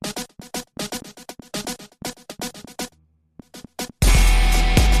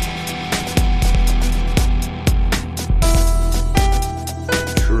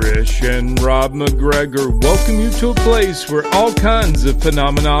and Rob McGregor welcome you to a place where all kinds of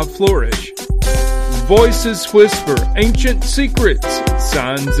phenomena flourish. Voices whisper ancient secrets,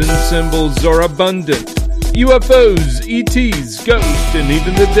 signs and symbols are abundant. UFOs, ETs, ghosts, and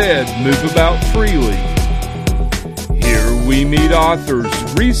even the dead move about freely. Here we meet authors,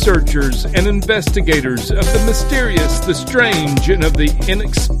 researchers, and investigators of the mysterious, the strange, and of the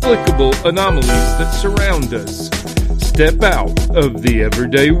inexplicable anomalies that surround us. Step out of the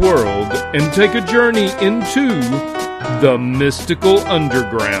everyday world and take a journey into the mystical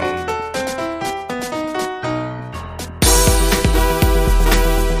underground.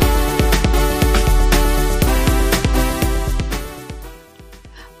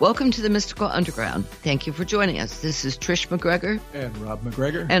 Welcome to the Mystical Underground. Thank you for joining us. This is Trish McGregor. And Rob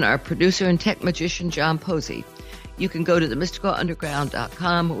McGregor. And our producer and tech magician, John Posey. You can go to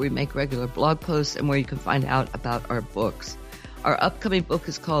themysticalunderground.com where we make regular blog posts and where you can find out about our books. Our upcoming book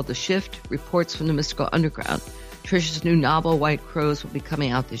is called The Shift, Reports from the Mystical Underground. Trish's new novel, White Crows, will be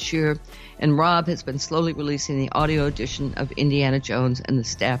coming out this year. And Rob has been slowly releasing the audio edition of Indiana Jones and the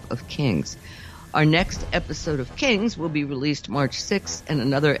Staff of Kings. Our next episode of Kings will be released March 6th, and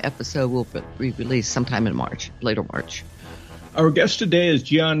another episode will be released sometime in March, later March. Our guest today is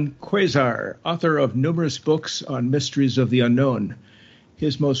Gian Quasar, author of numerous books on mysteries of the unknown.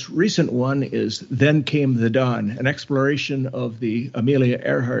 His most recent one is Then Came the Dawn, an exploration of the Amelia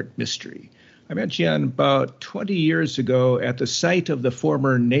Earhart mystery. I met Gian about 20 years ago at the site of the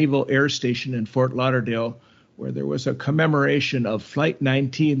former Naval Air Station in Fort Lauderdale, where there was a commemoration of Flight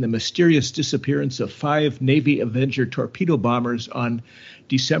 19, the mysterious disappearance of 5 Navy Avenger torpedo bombers on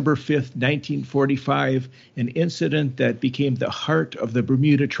December 5th, 1945, an incident that became the heart of the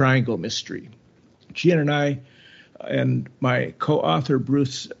Bermuda Triangle mystery. Gian and I and my co-author,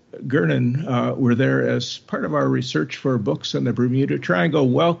 Bruce Gernon, were there as part of our research for books on the Bermuda Triangle.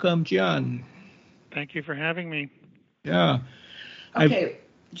 Welcome, Gian. Thank you for having me. Yeah. Okay,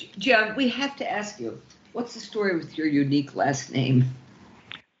 Gian, we have to ask you, what's the story with your unique last name?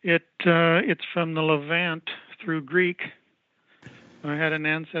 It's from the Levant through Greek. I had an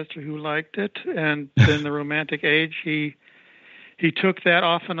ancestor who liked it, and in the Romantic age, he took that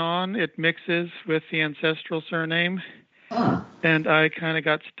off and on. It mixes with the ancestral surname, and I kind of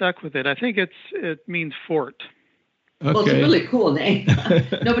got stuck with it. I think it means fort. Okay. Well, it's a really cool name.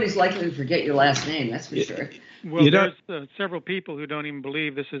 Nobody's likely to forget your last name, that's for sure. Well, there's several people who don't even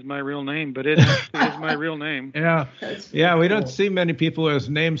believe this is my real name, but it actually is my real name. Yeah, yeah. We don't see many people with last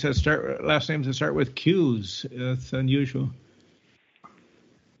names that start with Q's. That's unusual.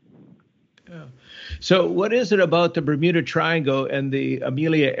 Yeah. So, what is it about the Bermuda Triangle and the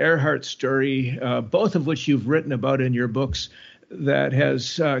Amelia Earhart story, both of which you've written about in your books, that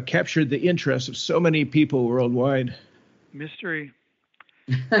has captured the interest of so many people worldwide? Mystery.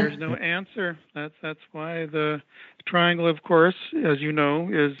 There's no answer. That's why the triangle, of course, as you know,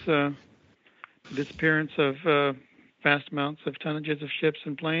 is the disappearance of vast amounts of tonnages of ships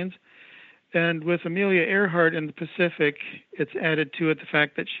and planes. And with Amelia Earhart in the Pacific, it's added to it the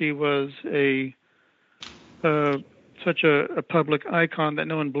fact that she was such a public icon that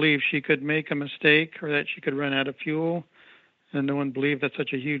no one believed she could make a mistake or that she could run out of fuel, and no one believed that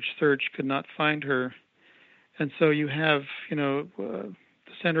such a huge search could not find her. And so you have, the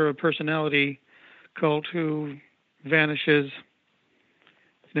center of personality cult who vanishes,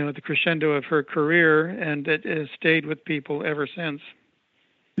 at the crescendo of her career, and it has stayed with people ever since.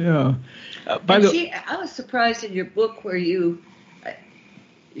 Yeah. I was surprised in your book where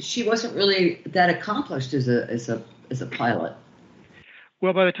she wasn't really that accomplished as a pilot.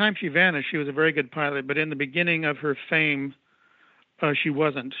 Well, by the time she vanished, she was a very good pilot, but in the beginning of her fame, she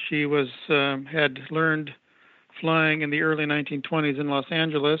wasn't. She had learned flying in the early 1920s in Los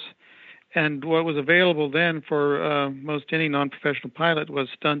Angeles, and what was available then for most any non-professional pilot was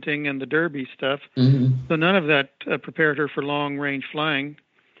stunting and the derby stuff. Mm-hmm. So none of that prepared her for long-range flying.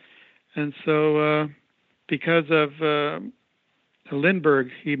 And so because of Lindbergh,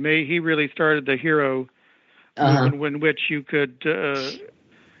 he really started the hero movement in which you could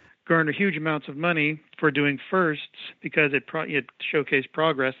garner huge amounts of money for doing firsts because it showcased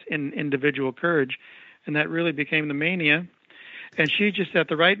progress in individual courage. And that really became the mania. And she just, at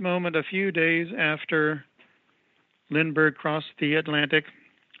the right moment, a few days after Lindbergh crossed the Atlantic,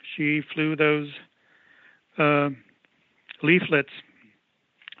 she flew those leaflets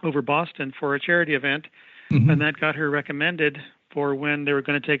over Boston for a charity event. Mm-hmm. And that got her recommended for when they were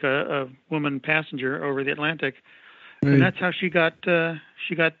going to take a woman passenger over the Atlantic. Right. And that's how she got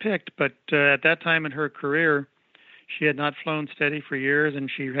picked. But at that time in her career, she had not flown steady for years, and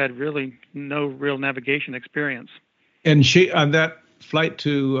she had really no real navigation experience. And she, on that flight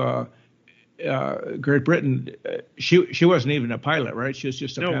to Great Britain, she wasn't even a pilot, right? She was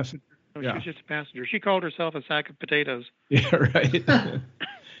just a passenger. No, she was just a passenger. She called herself a sack of potatoes. Yeah, right.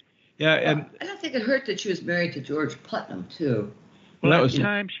 Yeah, and I don't think it hurt that she was married to George Putnam too. Well, at the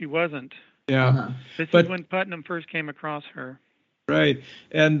time she wasn't. Yeah, Uh-huh. This is when Putnam first came across her. Right,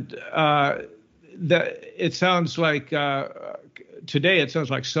 and it sounds like today it sounds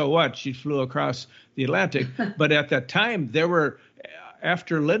like so what? She flew across the Atlantic, but at that time there were,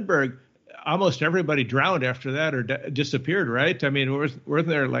 after Lindbergh, almost everybody drowned after that or disappeared, right? I mean, weren't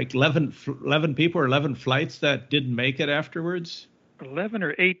there like 11 people or 11 flights that didn't make it afterwards? 11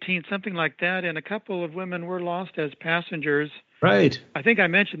 or 18, something like that, and a couple of women were lost as passengers. Right. I think I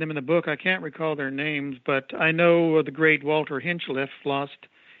mentioned them in the book. I can't recall their names, but I know the great Walter Hinchliffe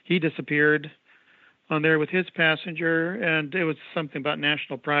he disappeared on there with his passenger, and it was something about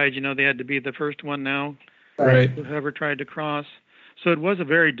national pride. They had to be the first one now. Right. Whoever tried to cross. So it was a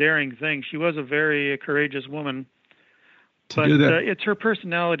very daring thing. She was a very courageous woman. But it's her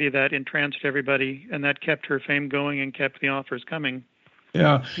personality that entranced everybody, and that kept her fame going and kept the offers coming.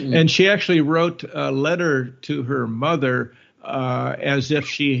 Yeah, and she actually wrote a letter to her mother as if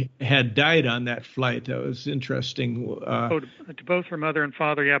she had died on that flight. That was interesting. To both her mother and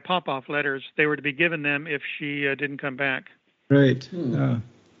father, yeah, pop-off letters. They were to be given them if she didn't come back. Right.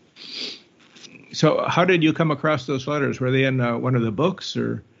 So how did you come across those letters? Were they in one of the books,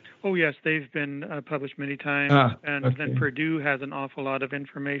 or? Oh, yes, they've been published many times. Okay. Then Purdue has an awful lot of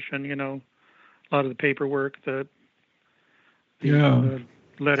information, a lot of the paperwork, the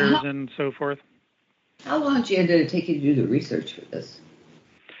letters and so forth. How long, Gian, did it take you to do the research for this?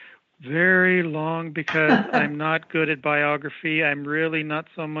 Very long, because I'm not good at biography. I'm really not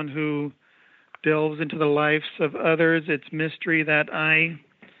someone who delves into the lives of others. It's mystery that I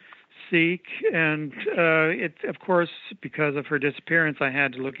seek, and of course, because of her disappearance, I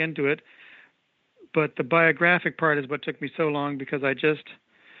had to look into it. But the biographic part is what took me so long, because I just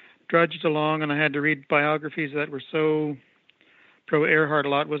drudged along, and I had to read biographies that were so pro Earhart. A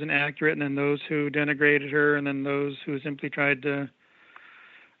lot wasn't accurate, and then those who denigrated her, and then those who simply tried to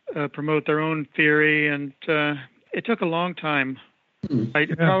promote their own theory, and it took a long time.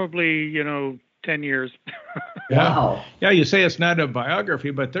 Probably 10 years. Wow. Yeah, you say it's not a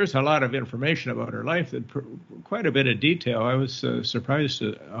biography, but there's a lot of information about her life, quite a bit of detail. I was surprised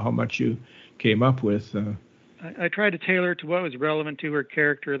at how much you came up with. I tried to tailor it to what was relevant to her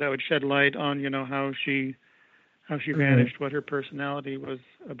character, that would shed light on, how she vanished, what her personality was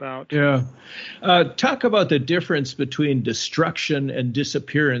about. Yeah. Talk about the difference between destruction and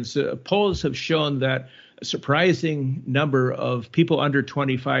disappearance. Polls have shown that a surprising number of people under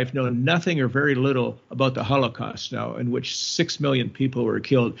 25 know nothing or very little about the Holocaust now, in which 6 million people were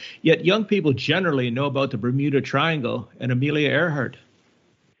killed. Yet young people generally know about the Bermuda Triangle and Amelia Earhart.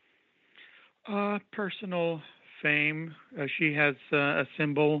 Personal fame. She has a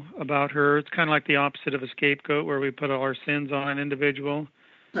symbol about her. It's kind of like the opposite of a scapegoat, where we put all our sins on an individual.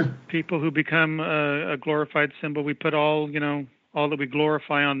 People who become a glorified symbol, we put all that we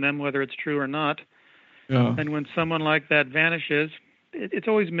glorify on them, whether it's true or not. Yeah. And when someone like that vanishes, it's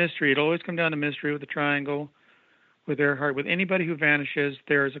always mystery. It'll always come down to mystery with the triangle, with Earhart. With anybody who vanishes,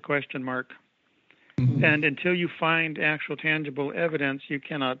 there's a question mark. Mm-hmm. And until you find actual tangible evidence, you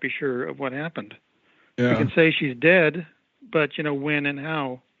cannot be sure of what happened. Yeah. You can say she's dead, but when and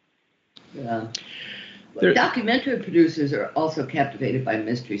how. Yeah. Well, documentary producers are also captivated by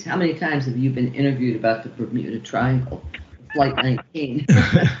mysteries. How many times have you been interviewed about the Bermuda Triangle? Flight 19.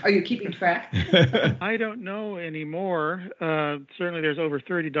 Are you keeping track? I don't know anymore. Certainly there's over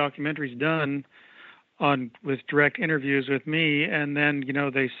 30 documentaries done with direct interviews with me, and then,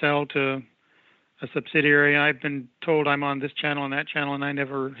 they sell to a subsidiary. I've been told I'm on this channel and that channel, and I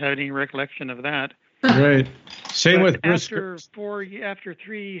never had any recollection of that. Right. Same with Bruce. After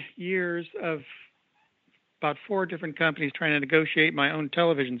 3 years of about 4 different companies trying to negotiate my own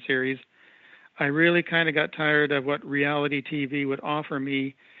television series, I really kind of got tired of what reality TV would offer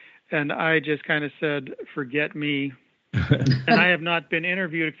me, and I just kind of said, forget me. And I have not been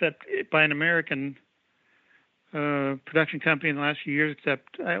interviewed except by an American production company in the last few years,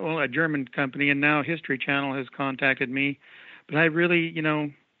 except a German company, and now History Channel has contacted me. But I really,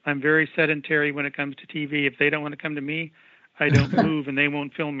 I'm very sedentary when it comes to TV. If they don't want to come to me, I don't move, and they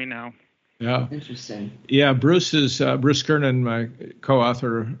won't film me now. Yeah. Interesting. Yeah, Bruce Kernan, my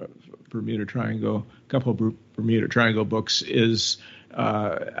co-author of Bermuda Triangle, a couple of Bermuda Triangle books, is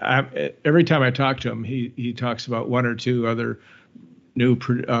every time I talk to him, he talks about 1 or 2 other new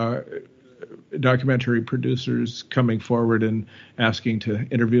documentary producers coming forward and asking to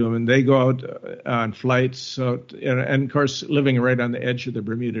interview them, and they go out on flights. So, and of course, living right on the edge of the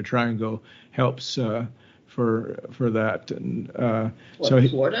Bermuda Triangle helps for that. And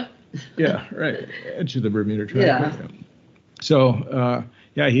Florida? Yeah, right, edge of the Bermuda Triangle. Yeah. So,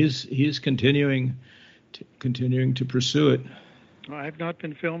 he's continuing to pursue it. Well, I've not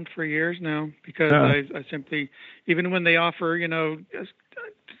been filmed for years now because I simply, even when they offer,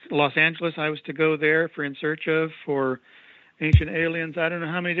 Los Angeles, I was to go there for In Search of, for Ancient Aliens, I don't know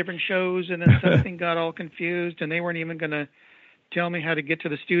how many different shows, and then something got all confused, and they weren't even going to tell me how to get to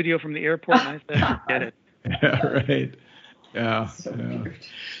the studio from the airport, and I said, forget it. Yeah, right. Yeah.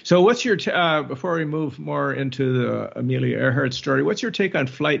 So what's your, before we move more into the Amelia Earhart story, what's your take on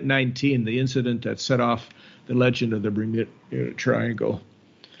Flight 19, the incident that set off the legend of the Bermuda Triangle?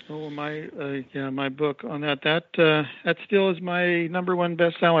 Oh, my book on that still is my number one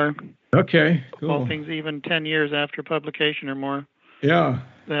bestseller. Okay, cool. All things even 10 years after publication or more. Yeah.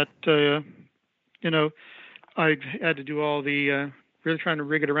 That, I had to do all the, really trying to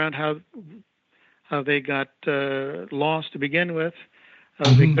rig it around how they got lost to begin with,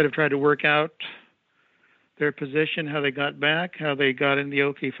 how they could have tried to work out their position, how they got back, how they got in the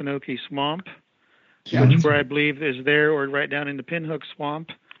Okefenokee Swamp, which where I believe is there, or right down in the Pinhook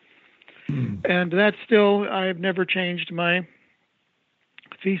Swamp. And that's still, I've never changed my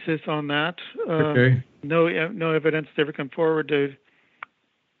thesis on that. Okay. No evidence has ever come forward to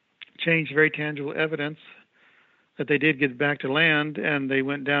change very tangible evidence that they did get back to land, and they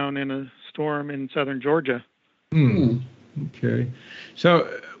went down in a storm in southern Georgia. Okay. So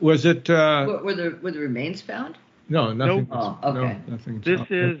was it... were the remains found? No, nothing. Nope. Oh, okay. No, nothing. This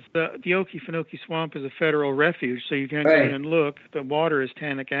is the Okefenokee Swamp is a federal refuge, so you can't go in and look. The water is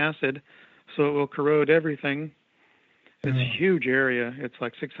tannic acid, so it will corrode everything. It's a huge area. It's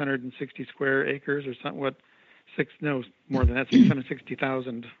like 660 square acres or something. More than that,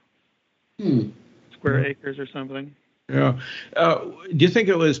 660,000 square acres or something. Yeah. Do you think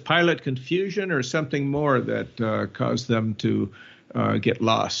it was pilot confusion or something more that caused them to get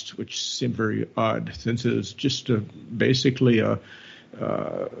lost, which seemed very odd, since it was just basically a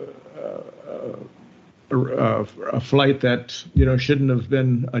flight that shouldn't have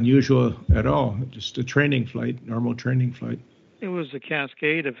been unusual at all, just a training flight, normal training flight. It was a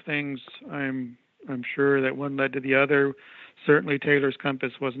cascade of things. I'm sure that one led to the other. Certainly, Taylor's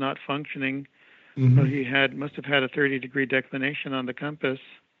compass was not functioning. So he must have had a 30-degree declination on the compass,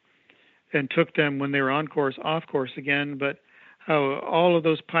 and took them when they were on course, off course again. But how all of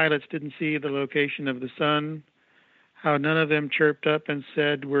those pilots didn't see the location of the sun, how none of them chirped up and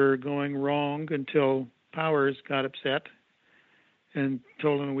said we're going wrong until Powers got upset and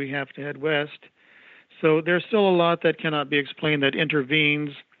told them we have to head west. So there's still a lot that cannot be explained that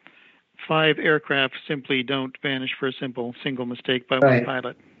intervenes. 5 aircraft simply don't vanish for a single mistake by one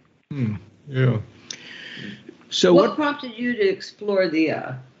pilot. Yeah. So what prompted you to explore this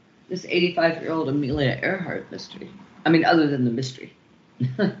 85-year-old Amelia Earhart mystery? I mean, other than the mystery.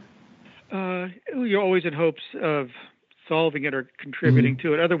 You're always in hopes of solving it or contributing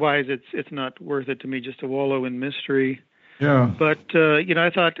to it. Otherwise, it's not worth it to me just to wallow in mystery. Yeah. But I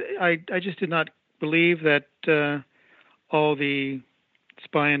thought I just did not believe that all the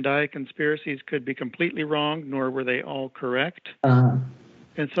spy and die conspiracies could be completely wrong, nor were they all correct.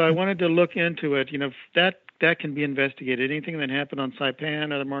 And so I wanted to look into it. That can be investigated. Anything that happened on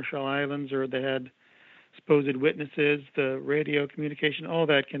Saipan or the Marshall Islands, or they had supposed witnesses, the radio communication, all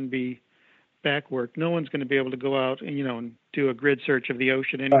that can be back work. No one's going to be able to go out and and do a grid search of the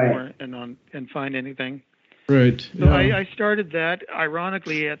ocean anymore and find anything. Right. So I started that.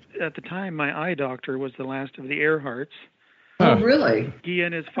 Ironically, at the time, my eye doctor was the last of the Earharts. Oh, really? He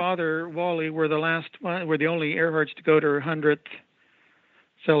and his father Wally were the only Earharts to go to her 100th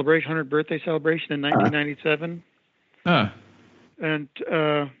birthday celebration in 1997. And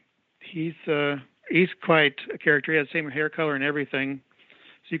he's quite a character. He has the same hair color and everything.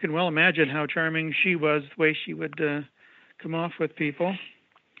 So you can well imagine how charming she was, the way she would come off with people.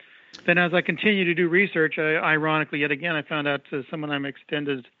 Then as I continued to do research, ironically, yet again, I found out someone I'm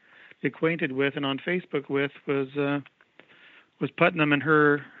extended acquainted with and on Facebook with was Putnam and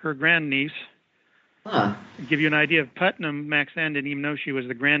her grandniece. To give you an idea of Putnam, Maxine didn't even know she was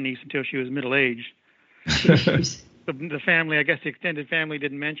the grandniece until she was middle-aged. The family, I guess the extended family,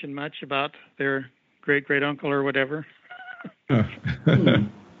 didn't mention much about their great-great-uncle or whatever. Well,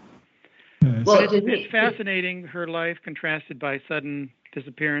 it's fascinating, her life contrasted by sudden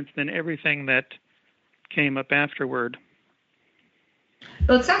disappearance, then everything that came up afterward.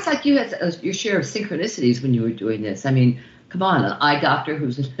 Well, it sounds like you had your share of synchronicities when you were doing this. I mean, Come on, an eye doctor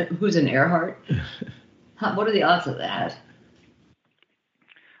who's an Earhart. What are the odds of that?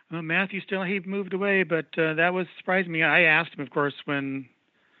 Matthew he moved away, but that was surprising me. I asked him, of course, when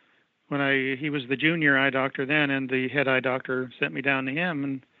he was the junior eye doctor then, and the head eye doctor sent me down to him,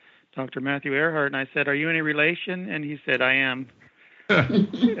 and Dr. Matthew Earhart, and I said, "Are you any relation?" And he said, "I am."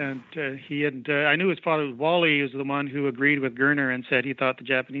 And he had I knew his father was Wally. He was the one who agreed with Gerner and said he thought the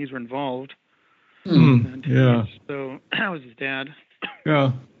Japanese were involved. Yeah. So that was his dad.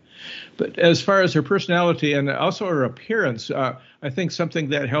 Yeah. But as far as her personality and also her appearance, I think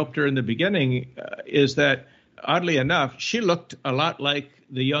something that helped her in the beginning is that, oddly enough, she looked a lot like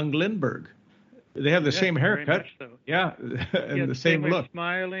the young Lindbergh. They have the same haircut. So. Yeah, and the same look.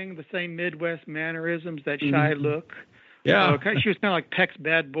 Smiling, the same Midwest mannerisms, that shy look. Yeah. She was kind of like Peck's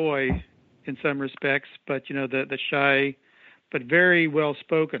bad boy in some respects, but, the shy, but very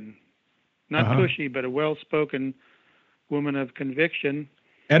well-spoken. Not pushy, but a well-spoken woman of conviction.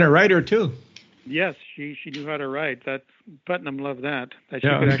 And a writer, too. Yes, she knew how to write. That Putnam loved that she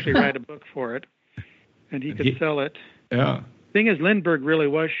could actually write a book for it, and he could sell it. Yeah. Thing is, Lindbergh really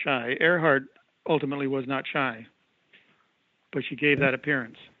was shy. Earhart ultimately was not shy, but she gave that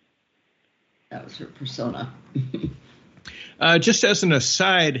appearance. That was her persona. Just as an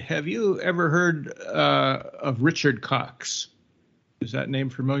aside, have you ever heard of Richard Cox? Is that name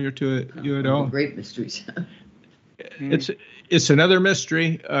familiar to you at all? Great mysteries. It's another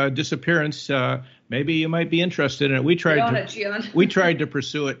mystery, disappearance. Maybe you might be interested in it. We tried to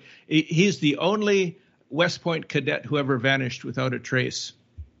pursue it. He's the only West Point cadet who ever vanished without a trace.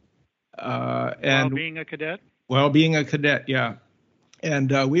 While being a cadet? While being a cadet, yeah.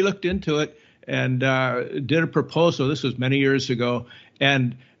 And we looked into it and did a proposal. This was many years ago.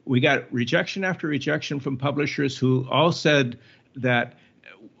 And we got rejection after rejection from publishers who all said that,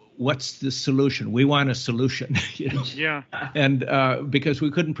 what's the solution? We want a solution. Yeah. And because we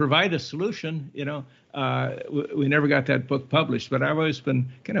couldn't provide a solution, we never got that book published. But I've always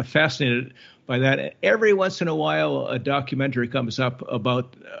been kind of fascinated by that. Every once in a while, a documentary comes up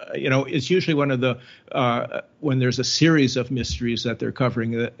about, it's usually one of the, when there's a series of mysteries that they're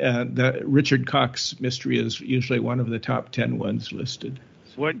covering, the Richard Cox mystery is usually one of the top 10 ones listed.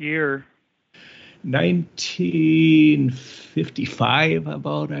 What year? 1955,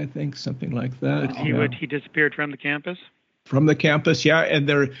 about, I think, something like that. He disappeared from the campus? From the campus, yeah. And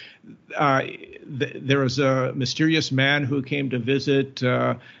there was a mysterious man who came to visit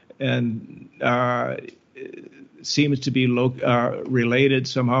and seems to be related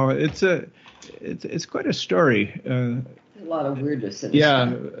somehow. It's quite a story. A lot of weirdness in it. Yeah,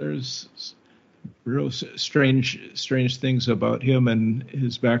 there's real strange things about him and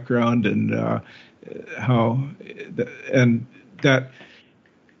his background and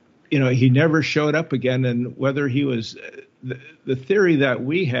he never showed up again, and whether he was the theory that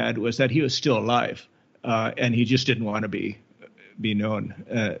we had was that he was still alive and he just didn't want to be known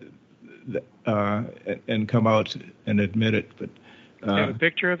and come out and admit it. But you have a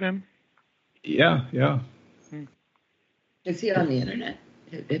picture of him? Yeah. Is he on the internet?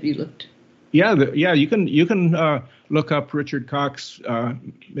 Have you looked? Yeah, you can look up Richard Cox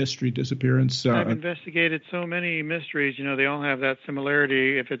mystery disappearance. I've investigated so many mysteries. They all have that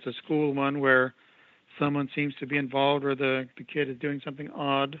similarity. If it's a school one where someone seems to be involved or the kid is doing something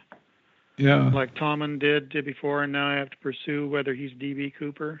odd. Yeah. Like Tommen did before, and now I have to pursue whether he's D.B.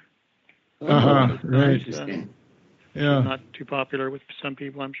 Cooper. Right. Interesting. Yeah. Not too popular with some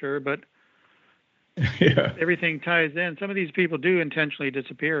people, I'm sure, but yeah. Everything ties in. Some of these people do intentionally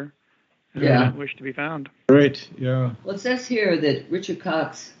disappear. Yeah. Wish to be found. Right, yeah. Well, it says here that Richard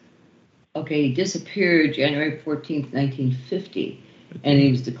Cox, he disappeared January 14th, 1950, and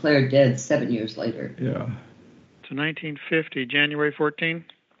he was declared dead 7 years later. Yeah. So 1950, January 14th?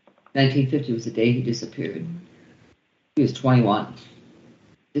 1950 was the day he disappeared. He was 21.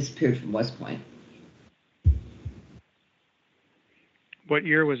 Disappeared from West Point. What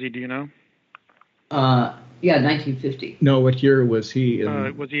year was he, do you know? 1950. No, what year was he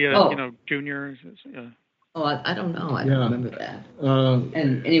in? Was he junior? I don't know. I don't remember that.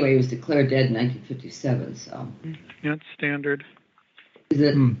 And anyway, he was declared dead in 1957, so. Yeah, it's standard. Is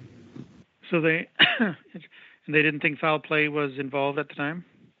it? So they didn't think foul play was involved at the time?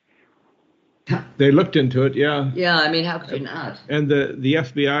 They looked into it, yeah. Yeah, I mean, how could you not? And the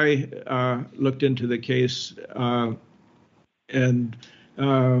FBI looked into the case and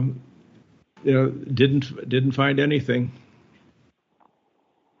didn't find anything.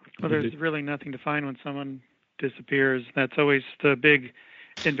 Well, there's really nothing to find when someone disappears. That's always the big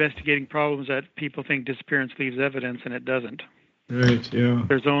investigating problems, that people think disappearance leaves evidence, and it doesn't. Right, yeah.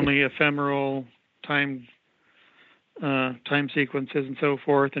 There's only ephemeral time time sequences and so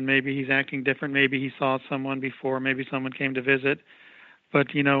forth, and maybe he's acting different. Maybe he saw someone before. Maybe someone came to visit.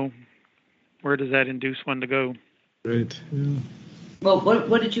 But, where does that induce one to go? Right. Yeah. Well,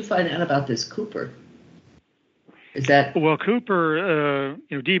 what did you find out about this Cooper? Is that... Well, Cooper,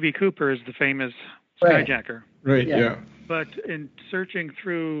 D.B. Cooper is the famous Right. skyjacker. Right, yeah. But in searching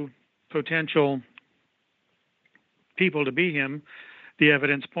through potential people to be him, the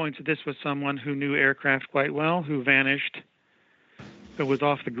evidence points that this was someone who knew aircraft quite well, who vanished, but was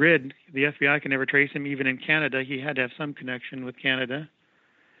off the grid. The FBI can never trace him, even in Canada. He had to have some connection with Canada.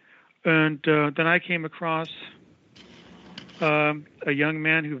 And then I came across a young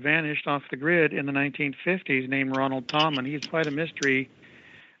man who vanished off the grid in the 1950s named Ronald Tomlin. He's quite a mystery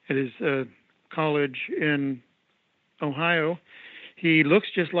at his college in Ohio. He looks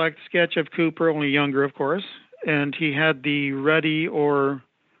just like the sketch of Cooper, only younger, of course. And he had the ruddy or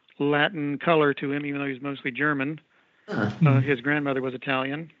Latin color to him, even though he's mostly German. His grandmother was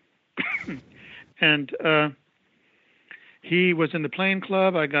Italian. And he was in the plane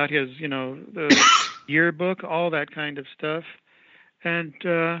club. I got his, the yearbook, all that kind of stuff. And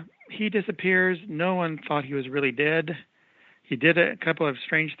he disappears. No one thought he was really dead. He did a couple of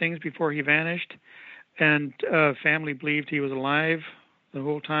strange things before he vanished. And family believed he was alive the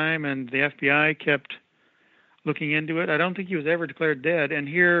whole time, and the FBI kept looking into it. I don't think he was ever declared dead. And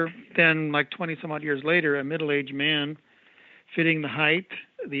here, then, like 20-some-odd years later, a middle-aged man fitting the height,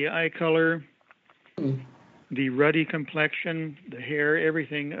 the eye color, the ruddy complexion, the hair,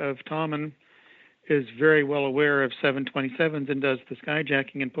 everything of Tomlin is very well aware of 727s and does the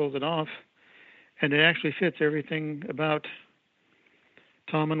skyjacking and pulls it off. And it actually fits everything about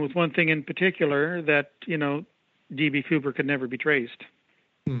Tomlin, with one thing in particular that, D.B. Cooper could never be traced.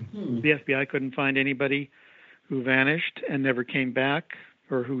 The FBI couldn't find anybody who vanished and never came back,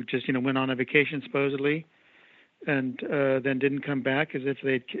 or who just, went on a vacation supposedly and then didn't come back as if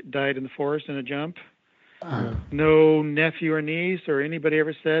they'd died in the forest in a jump. No nephew or niece or anybody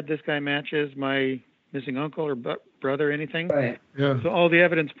ever said this guy matches my missing uncle or brother or anything. Right. Yeah. So all the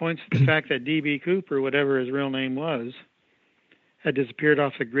evidence points to the fact that D.B. Cooper, whatever his real name was, had disappeared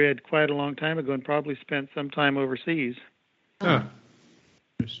off the grid quite a long time ago and probably spent some time overseas.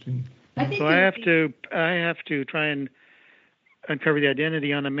 Interesting. So I have to try and uncover the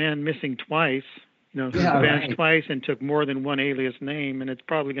identity on a man missing twice. Who vanished twice and took more than one alias name, and it's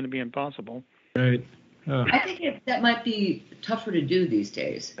probably going to be impossible. Right. I think that might be tougher to do these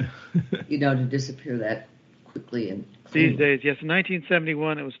days, to disappear that quickly and clean. These days, yes. In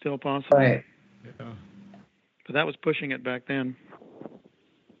 1971, it was still possible. Right. Yeah. But that was pushing it back then.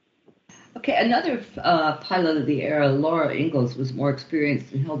 Okay, another pilot of the era, Laura Ingalls, was more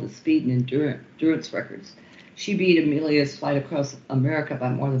experienced and held the speed and endurance records. She beat Amelia's flight across America by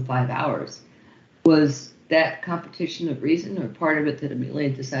more than 5 hours. Was that competition a reason or part of it that Amelia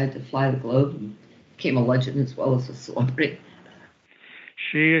decided to fly the globe and became a legend as well as a celebrity?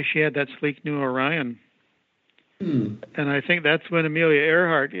 She had that sleek new Orion. And I think that's when Amelia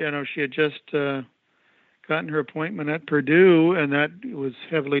Earhart, she had just gotten her appointment at Purdue, and that was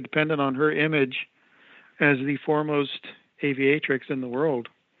heavily dependent on her image as the foremost aviatrix in the world.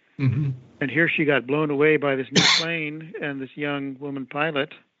 And here she got blown away by this new plane and this young woman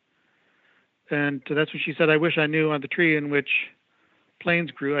pilot. And that's when she said, I wish I knew on the tree in which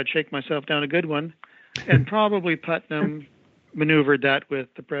planes grew. I'd shake myself down a good one. And probably Putnam maneuvered that with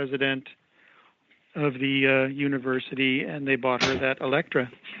the president of the university, and they bought her that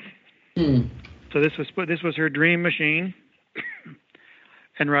Electra. So this was her dream machine,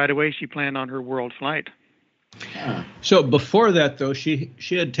 and right away she planned on her world flight. So before that, though, she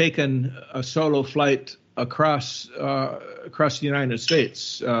had taken a solo flight across the United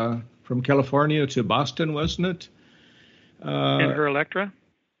States, from California to Boston, wasn't it? In her Electra?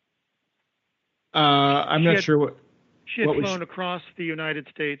 I'm not sure what. She had flown across the United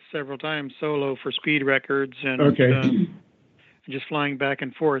States several times solo for speed records and just flying back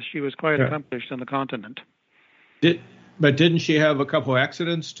and forth. She was quite accomplished on the continent. But didn't she have a couple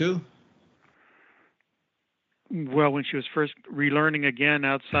accidents too? Well, when she was first relearning again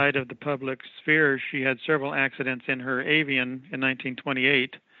outside of the public sphere, she had several accidents in her Avian in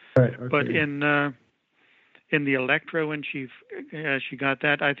 1928. Right. Okay. But in the Electra, when she got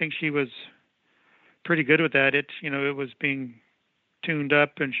that, I think she was pretty good with that. It was being tuned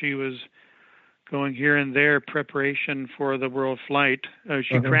up, and she was going here and there, preparation for the world flight.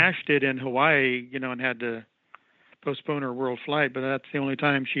 She crashed it in Hawaii, and had to postpone her world flight, but that's the only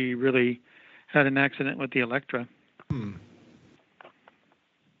time she really had an accident with the Electra.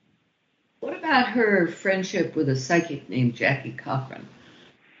 What about her friendship with a psychic named Jackie Cochran?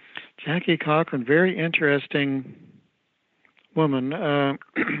 Jackie Cochran, very interesting woman,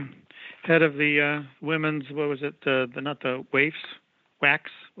 head of the women's, what was it? Not the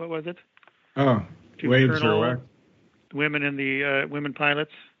WACS, what was it? Oh, waves or wax. Women in the women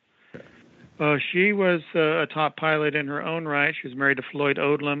pilots. She was a top pilot in her own right. She was married to Floyd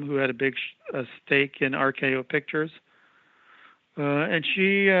Odlum, who had a big stake in RKO Pictures. And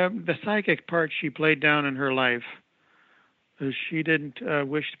she, the psychic part, she played down in her life. She didn't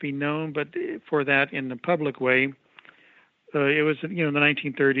wish to be known, but for that in the public way. It was, the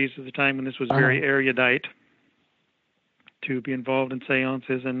 1930s at the time when this was very erudite to be involved in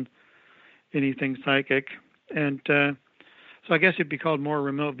seances and anything psychic. And so I guess it'd be called more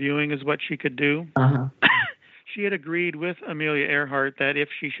remote viewing is what she could do. She had agreed with Amelia Earhart that if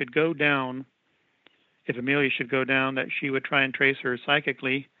Amelia should go down, that she would try and trace her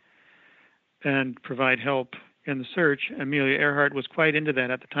psychically and provide help in the search. Amelia Earhart was quite into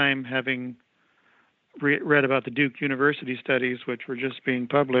that at the time, having read about the Duke University studies, which were just being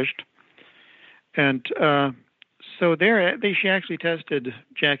published. And so she actually tested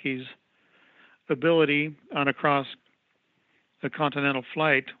Jackie's ability on a cross-continental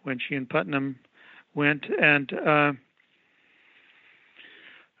flight when she and Putnam went. And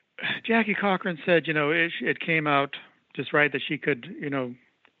Jackie Cochran said, it came out just right that she could,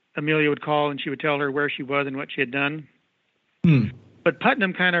 Amelia would call and she would tell her where she was and what she had done. But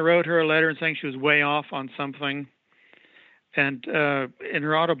Putnam kind of wrote her a letter saying she was way off on something. And in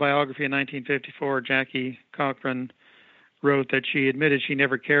her autobiography in 1954, Jackie Cochran wrote that she admitted she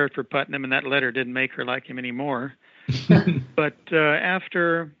never cared for Putnam, and that letter didn't make her like him anymore. But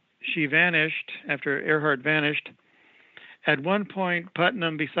after Earhart vanished, at one point,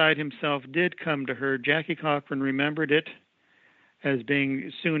 Putnam, beside himself, did come to her. Jackie Cochran remembered it as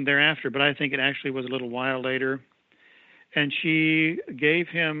being soon thereafter, but I think it actually was a little while later. And she gave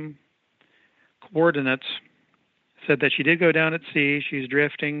him coordinates, said that she did go down at sea, she's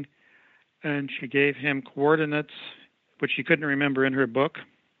drifting, and she gave him coordinates, which she couldn't remember in her book.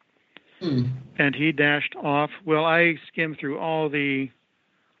 And he dashed off. Well, I skimmed through all the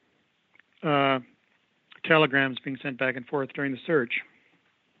telegrams being sent back and forth during the search.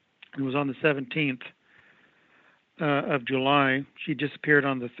 It was on the 17th of July. She disappeared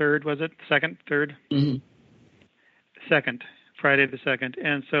on the 3rd, was it? 2nd? 3rd? 2nd, Friday the 2nd.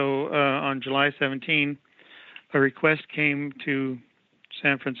 And so on July 17, a request came to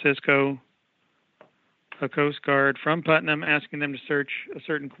San Francisco, a Coast Guard from Putnam, asking them to search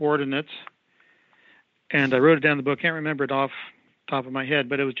certain coordinates. And I wrote it down in the book. Can't remember it off the top of my head,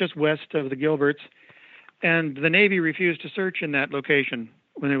 but it was just west of the Gilberts. And the Navy refused to search in that location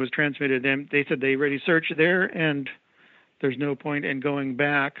when it was transmitted to them. They said they already searched there, and there's no point in going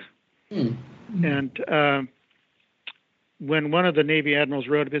back. And when one of the Navy admirals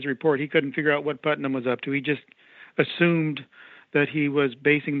wrote up his report, he couldn't figure out what Putnam was up to. He just assumed that he was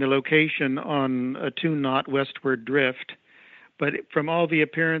basing the location on a 2-knot westward drift. But from all the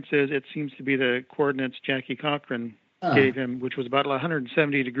appearances, it seems to be the coordinates Jackie Cochran gave him, which was about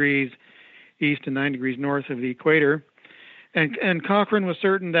 170 degrees east and 9 degrees north of the equator. And Cochran was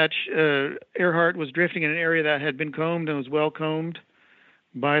certain that Earhart was drifting in an area that had been combed and was well combed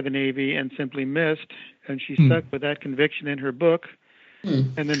by the Navy and simply missed. And she stuck with that conviction in her book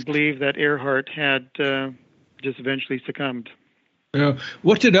and then believed that Earhart had just eventually succumbed.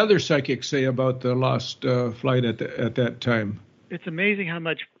 What did other psychics say about the lost flight at that time? It's amazing how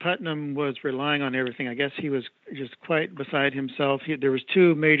much Putnam was relying on everything. I guess he was just quite beside himself. There was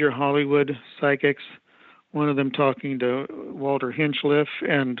 2 major Hollywood psychics, one of them talking to Walter Hinchliffe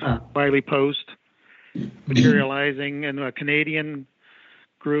and Wiley Post, materializing, and a Canadian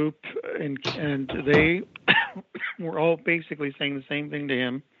group, and they were all basically saying the same thing to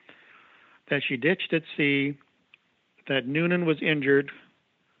him, that she ditched at sea, that Noonan was injured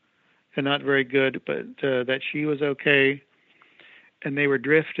and not very good, but that she was okay, and they were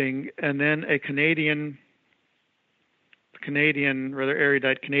drifting. And then a Canadian, rather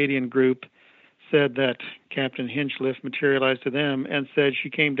erudite Canadian group said that Captain Hinchliffe materialized to them and said she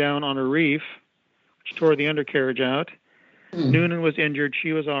came down on a reef, which tore the undercarriage out. Noonan was injured.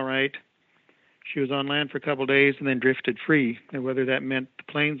 She was all right. She was on land for a couple of days and then drifted free. And whether that meant the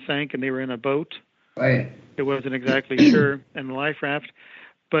plane sank and they were in a boat, it wasn't exactly sure, and the life raft.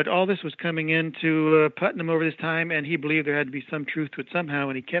 But all this was coming into Putnam over this time, and he believed there had to be some truth to it somehow,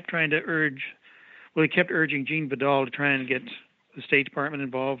 and he kept trying to kept urging Jean Vidal to try and get the State Department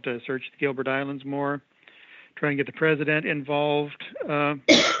involved to search the Gilbert Islands more, try and get the president involved. And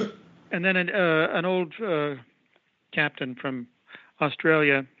then an old captain from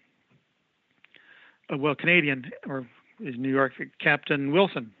Australia, Canadian, or is New York, Captain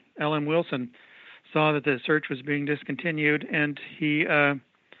Wilson, L.M. Wilson, saw that the search was being discontinued, and he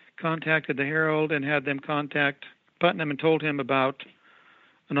contacted the Herald and had them contact Putnam and told him about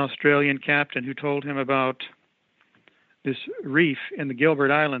an Australian captain who told him about this reef in the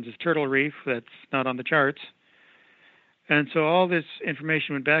Gilbert Islands, this turtle reef that's not on the charts. And so all this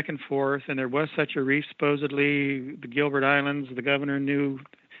information went back and forth, and there was such a reef, supposedly the Gilbert Islands. The governor knew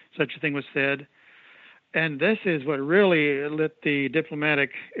such a thing was said. And this is what really lit the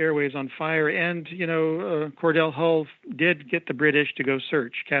diplomatic airwaves on fire. And, Cordell Hull did get the British to go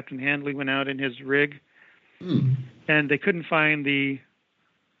search. Captain Handley went out in his rig, and they couldn't find the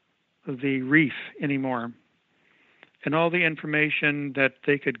reef anymore. And all the information that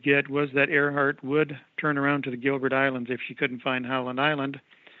they could get was that Earhart would turn around to the Gilbert Islands if she couldn't find Howland Island.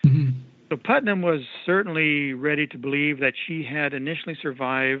 Mm-hmm. So Putnam was certainly ready to believe that she had initially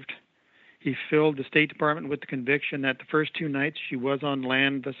survived. He filled the State Department with the conviction that the first 2 nights she was on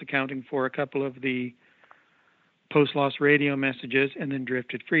land, thus accounting for a couple of the post-loss radio messages, and then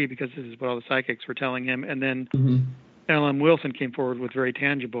drifted free, because this is what all the psychics were telling him. And then L.M. Wilson came forward with very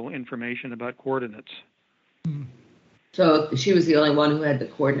tangible information about coordinates. Mm-hmm. So she was the only one who had the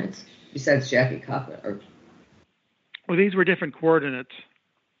coordinates, besides Jackie Cochran? Well, these were different coordinates.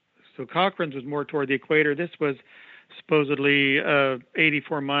 So Cochran's was more toward the equator. This was supposedly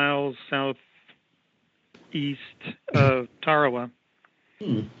 84 miles southeast of Tarawa.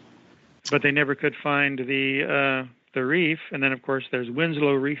 But they never could find the reef. And then, of course, there's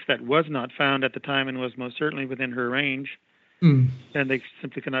Winslow Reef that was not found at the time and was most certainly within her range. And they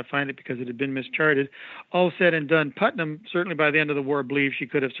simply could not find it because it had been mischarted. All said and done, Putnam, certainly by the end of the war, believed she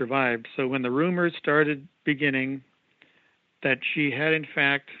could have survived. So when the rumors started beginning that she had, in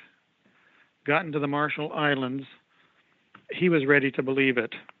fact, gotten to the Marshall Islands, he was ready to believe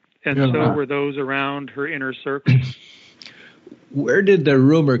it. And so were those around her inner circle. Where did the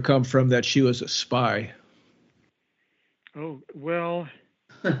rumor come from that she was a spy? Oh, well,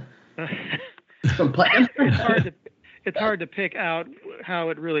 From Putnam? It's hard to pick out how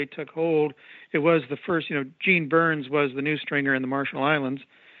it really took hold. It was the first, Gene Burns was the news stringer in the Marshall Islands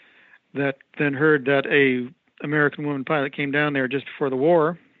that then heard that a American woman pilot came down there just before the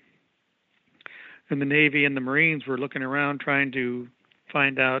war. And the Navy and the Marines were looking around trying to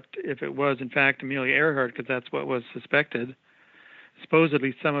find out if it was, in fact, Amelia Earhart, because that's what was suspected.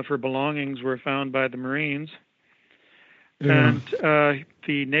 Supposedly, some of her belongings were found by the Marines. Yeah. And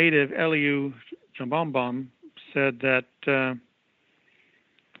the native, Eliu Jambombom, said that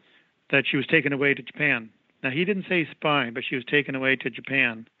she was taken away to Japan. Now, he didn't say spy, but she was taken away to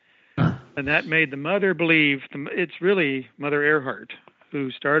Japan. And that made the mother believe, it's really Mother Earhart who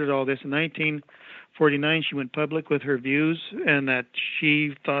started all this. In 1949, she went public with her views, and that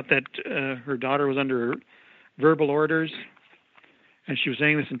she thought that her daughter was under verbal orders. And she was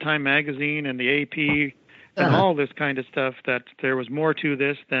saying this in Time magazine and the AP and all this kind of stuff, that there was more to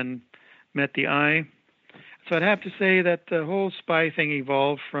this than met the eye. So I'd have to say that the whole spy thing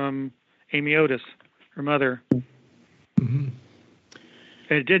evolved from Amy Otis, her mother. Mm-hmm.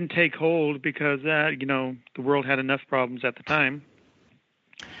 It didn't take hold because, the world had enough problems at the time.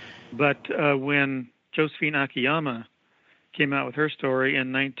 But when Josephine Akiyama came out with her story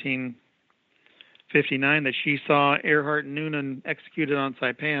in 1959 that she saw Earhart and Noonan executed on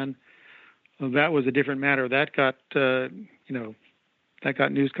Saipan, well, that was a different matter. That got, that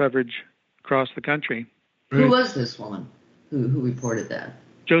got news coverage across the country. Who was this woman who reported that?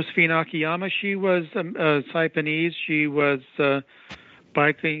 Josephine Akiyama. She was Saipanese. She was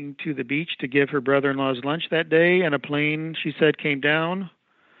biking to the beach to give her brother-in-law's lunch that day, and a plane, she said, came down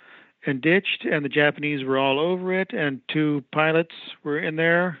and ditched, and the Japanese were all over it, and 2 pilots were in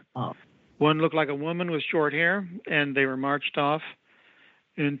there. Oh. One looked like a woman with short hair, and they were marched off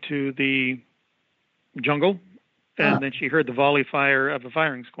into the jungle, and then she heard the volley fire of a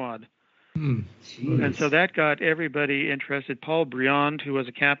firing squad. And so that got everybody interested. Paul Briand, who was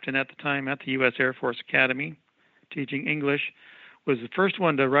a captain at the time at the U.S. Air Force Academy, teaching English, was the first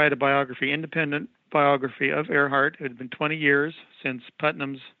one to write a biography, independent biography of Earhart. It had been 20 years since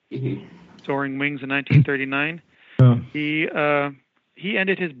Putnam's Soaring Wings in 1939. He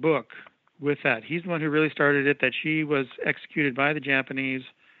ended his book with that. He's the one who really started it, that she was executed by the Japanese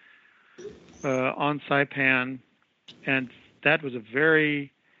on Saipan, and that was a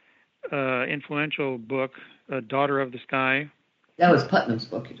very influential book, Daughter of the Sky. That was Putnam's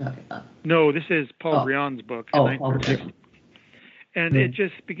book you're talking about. No, this is Paul Briand's book in 1960. Okay. And it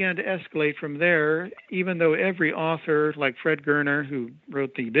just began to escalate from there, even though every author, like Fred Gerner, who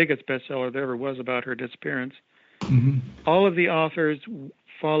wrote the biggest bestseller there ever was about her disappearance, all of the authors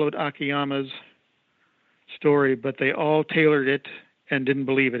followed Akiyama's story, but they all tailored it and didn't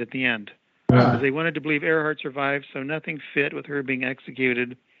believe it at the end. Because they wanted to believe Earhart survived, so nothing fit with her being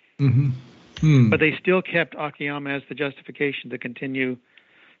executed. But they still kept Akiyama as the justification to continue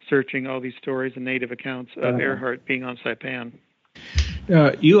searching all these stories and native accounts of Earhart being on Saipan.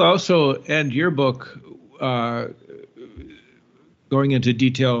 You also end your book going into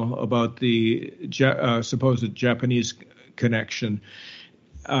detail about the supposed Japanese connection.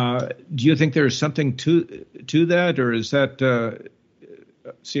 Do you think there's something to that, or is that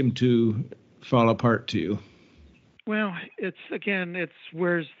seem to fall apart to you? Well, it's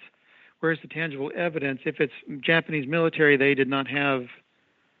where's the tangible evidence? If it's Japanese military, they did not have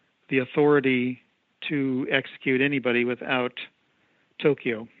the authority to execute anybody without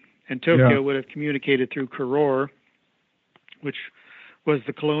Tokyo. And Tokyo would have communicated through Koror, which was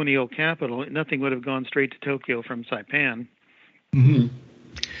the colonial capital. Nothing would have gone straight to Tokyo from Saipan.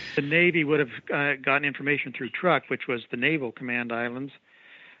 The Navy would have gotten information through Truk, which was the Naval Command Islands.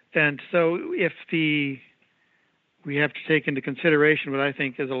 And so we have to take into consideration what I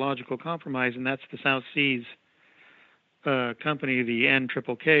think is a logical compromise, and that's the South Seas company, the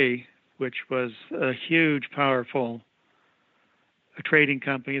NKKK, which was a huge, powerful trading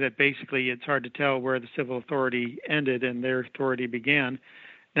company that basically it's hard to tell where the civil authority ended and their authority began.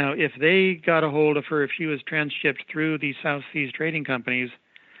 Now, if they got a hold of her, if she was transshipped through these South Seas trading companies,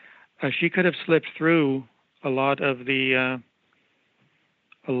 she could have slipped through a lot of the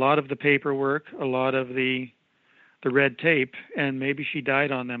paperwork, a lot of the red tape, and maybe she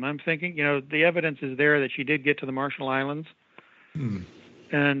died on them. I'm thinking, the evidence is there that she did get to the Marshall Islands,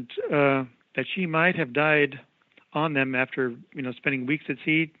 and that she might have died on them after, spending weeks at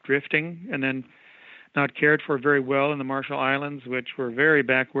sea, drifting, and then not cared for very well in the Marshall Islands, which were very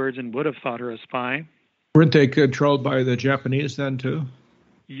backwards and would have thought her a spy. Weren't they controlled by the Japanese then, too?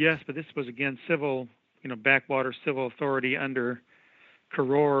 Yes, but this was, again, civil, backwater civil authority under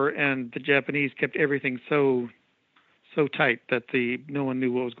Koror, and the Japanese kept everything so tight that no one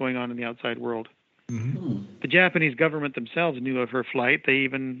knew what was going on in the outside world. The Japanese government themselves knew of her flight. They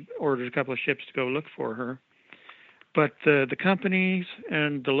even ordered a couple of ships to go look for her. But the companies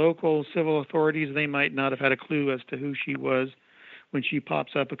and the local civil authorities, they might not have had a clue as to who she was when she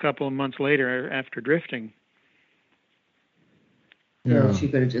pops up a couple of months later after drifting. Well, she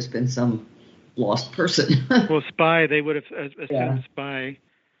could have just been some lost person. Well, spy, they would have assumed spy,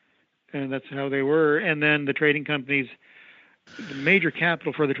 and that's how they were. And then the trading companies, the major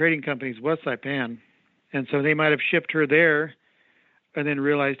capital for the trading companies was Saipan, and so they might have shipped her there and then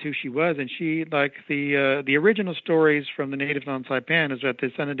realized who she was. And she, like the original stories from the natives on Saipan, is that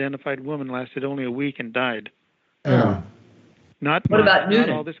this unidentified woman lasted only a week and died. Not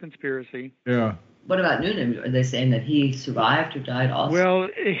all this conspiracy. Yeah. What about Noonan? Are they saying that he survived or died also? Well,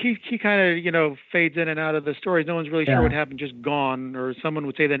 he kind of fades in and out of the stories. No one's really sure what happened, just gone. Or someone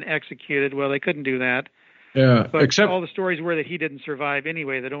would say then executed. Well, they couldn't do that. Yeah, but except all the stories were that he didn't survive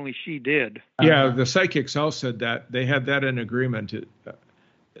anyway, that only she did. Yeah, the psychics all said that. They had that in agreement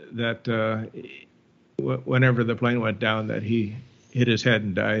that whenever the plane went down, that he hit his head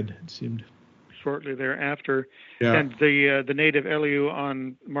and died, it seemed. Shortly thereafter. Yeah. And the native Eliu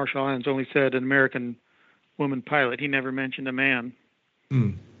on Marshall Islands only said an American woman pilot. He never mentioned a man.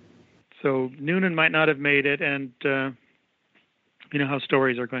 So Noonan might not have made it, and you know how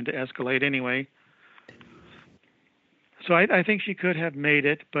stories are going to escalate anyway. So I think she could have made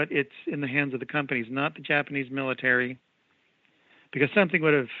it, but it's in the hands of the companies, not the Japanese military, because something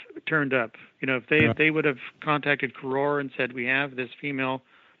would have turned up. If they would have contacted Koror and said, we have this female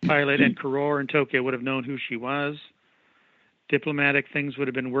pilot, and Koror and Tokyo would have known who she was. Diplomatic things would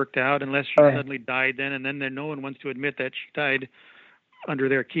have been worked out, unless she suddenly died then, and then no one wants to admit that she died under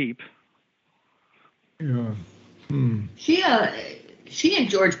their keep. Yeah. She and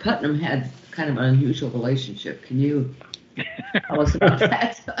George Putnam had kind of an unusual relationship. Can you tell us about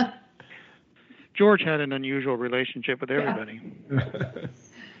that? George had an unusual relationship with everybody.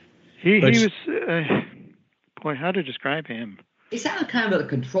 He was, boy, how to describe him? He sounded kind of a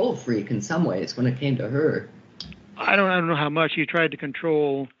control freak in some ways when it came to her. I don't know how much he tried to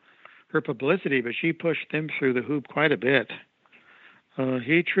control her publicity, but she pushed him through the hoop quite a bit.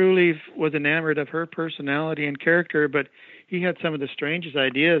 He truly was enamored of her personality and character, but he had some of the strangest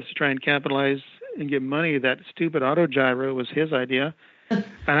ideas to try and capitalize and get money. That stupid autogyro was his idea. And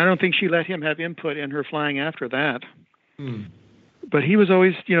I don't think she let him have input in her flying after that. But he was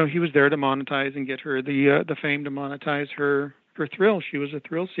always, he was there to monetize and get her the fame to monetize her thrill. She was a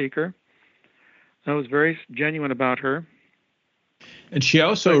thrill seeker. That was very genuine about her. And she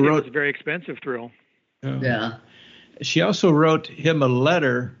also wrote... It was a very expensive thrill. Yeah. She also wrote him a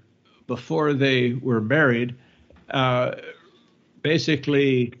letter before they were married,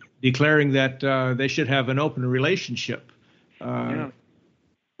 basically declaring that they should have an open relationship.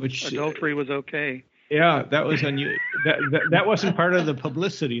 Which adultery was okay. Yeah, that was that wasn't part of the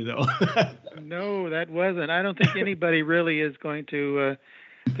publicity, though. No, that wasn't. I don't think anybody really is going to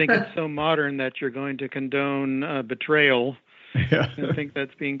think it's so modern that you're going to condone betrayal. Yeah. I think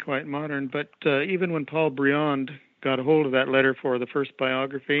that's being quite modern. But even when Paul Briand got a hold of that letter for the first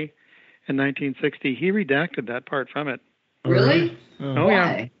biography in 1960, he redacted that part from it. Really? Oh,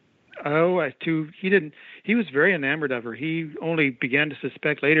 Why? Yeah. He was very enamored of her. He only began to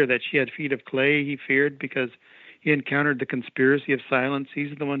suspect later that she had feet of clay, he feared, because he encountered the conspiracy of silence.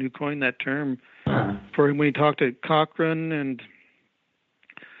 He's the one who coined that term for him when he talked to Cochrane and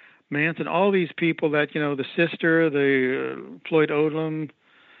Manson, all these people that, the sister, the Floyd Odom,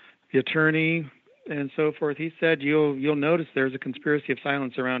 the attorney, and so forth. He said, you'll notice there's a conspiracy of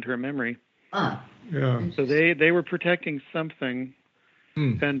silence around her memory. Yeah. So they were protecting something.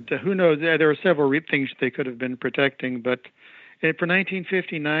 And who knows, there were several things they could have been protecting. But for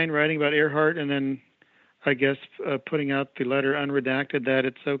 1959, writing about Earhart and then, I guess, putting out the letter unredacted that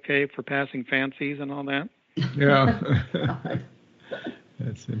it's okay for passing fancies and all that. Yeah.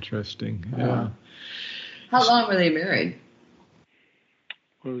 That's interesting. Yeah. How long were they married?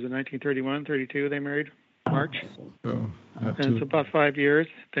 What was it, 1931, 32 they married? March. And it's about 5 years.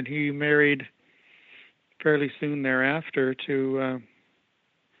 Then he married fairly soon thereafter to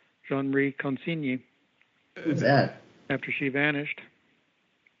Jean-Marie Consigny. Who's that? After she vanished.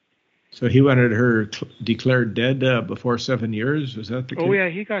 So he wanted her declared dead before 7 years? Was that the case? Oh, yeah,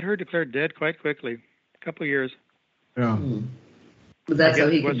 he got her declared dead quite quickly. A couple of years. Yeah. Was that so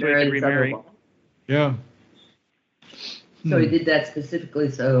he could marry this other woman? Yeah. So he did that specifically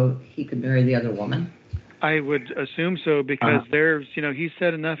so he could marry the other woman? I would assume so, because there's, he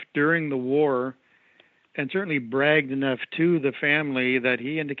said enough during the war and certainly bragged enough to the family that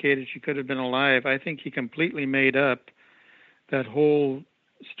he indicated she could have been alive. I think he completely made up that whole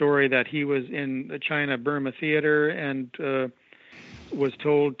story that he was in the China-Burma theater and was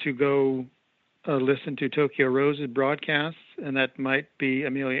told to go listen to Tokyo Rose's broadcasts, and that might be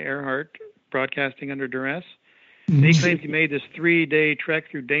Amelia Earhart broadcasting under duress. And he claims he made this 3-day trek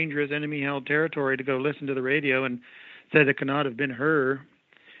through dangerous enemy-held territory to go listen to the radio and said it could not have been her.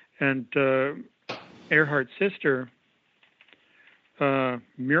 And Earhart's sister,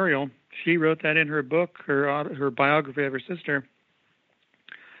 Muriel, she wrote that in her book, her biography of her sister.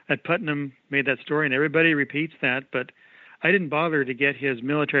 At Putnam made that story, and everybody repeats that, but I didn't bother to get his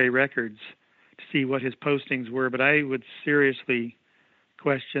military records to see what his postings were, but I would seriously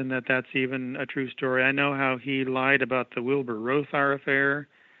question that that's even a true story. I know how he lied about the Wilbur Rothar affair,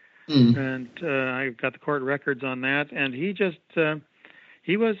 and I've got the court records on that, and he just...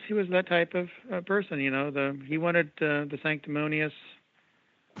 He was that type of person, he wanted the sanctimonious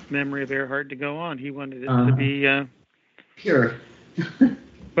memory of Earhart to go on. He wanted it to be pure.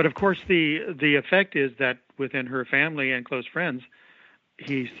 But of course, the effect is that within her family and close friends,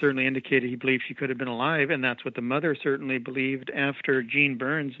 he certainly indicated he believed she could have been alive, and that's what the mother certainly believed after Gene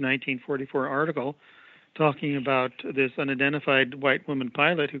Burns' 1944 article talking about this unidentified white woman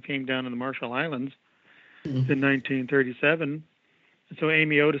pilot who came down in the Marshall Islands in 1937. So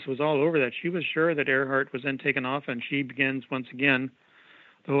Amy Otis was all over that. She was sure that Earhart was then taken off, and she begins once again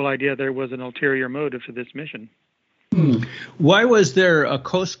the whole idea there was an ulterior motive to this mission. Why was there a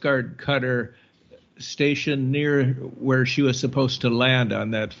Coast Guard cutter stationed near where she was supposed to land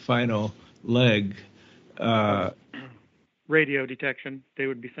on that final leg? Radio detection. They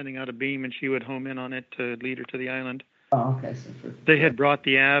would be sending out a beam, and she would home in on it to lead her to the island. Oh, okay. They had brought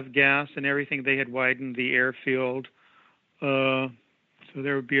the avgas and everything. They had widened the airfield. So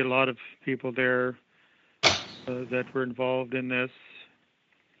there would be a lot of people there that were involved in this.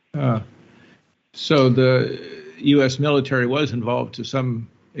 So the U.S. military was involved to some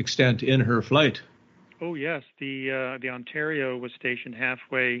extent in her flight. Oh, yes. The Ontario was stationed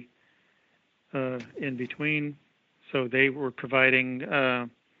halfway in between. So they were providing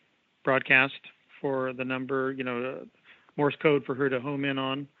broadcast for the number, Morse code for her to home in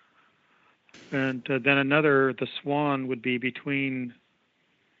on. And then the Swan would be between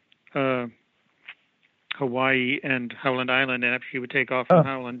Hawaii and Howland Island, and after she would take off from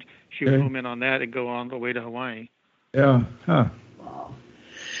Howland, she would home in on that and go on the way to Hawaii. Yeah. Huh. Wow.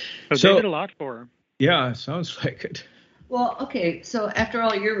 So they did a lot for her. Yeah, sounds like it. Well, okay. So after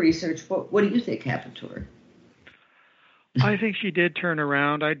all your research, what do you think happened to her? I think she did turn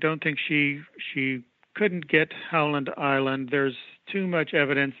around. I don't think she couldn't get Howland Island. There's too much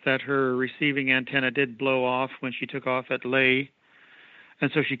evidence that her receiving antenna did blow off when she took off at Lae. And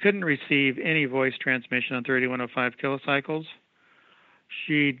so she couldn't receive any voice transmission on 3105 kilocycles.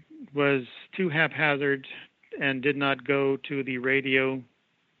 she was too haphazard and did not go to the radio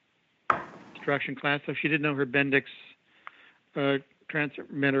instruction class, so she didn't know her Bendix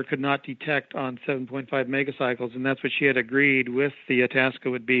transmitter could not detect on 7.5 megacycles, and that's what she had agreed with the Itasca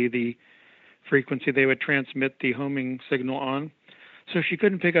would be the frequency they would transmit the homing signal on. So she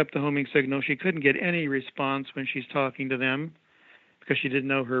couldn't pick up the homing signal. She couldn't get any response when she's talking to them because she didn't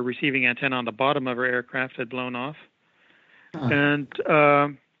know her receiving antenna on the bottom of her aircraft had blown off. And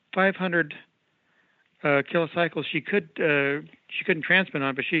 500 kilocycles she couldn't transmit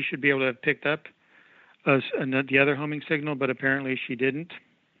on, but she should be able to have picked up the other homing signal, but apparently she didn't.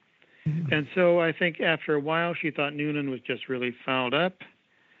 And so I think after a while she thought Noonan was just really fouled up,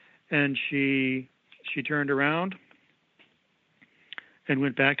 and she turned around and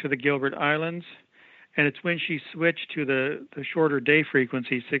went back to the Gilbert Islands. And it's when she switched to the shorter day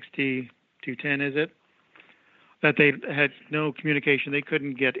frequency, 60 to 10, is it? That they had no communication. They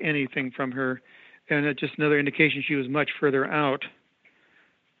couldn't get anything from her. And it's just another indication she was much further out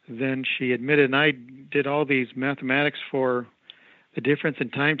than she admitted. And I did all these mathematics for the difference in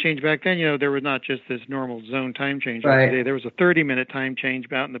time change back then. There was not just this normal zone time change. Right. There was a 30-minute time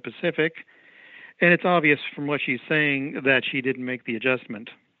change out in the Pacific. And it's obvious from what she's saying that she didn't make the adjustment.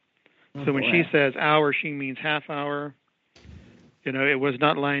 So when she says hour, she means half hour. It was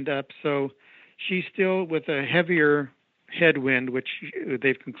not lined up. So she's still with a heavier headwind, which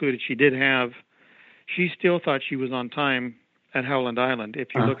they've concluded she did have. She still thought she was on time at Howland Island.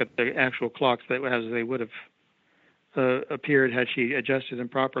 If you look at the actual clocks, as they would have appeared had she adjusted them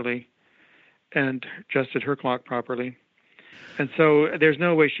properly and adjusted her clock properly. And so there's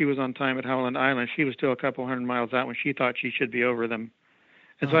no way she was on time at Howland Island. She was still a couple hundred miles out when she thought she should be over them.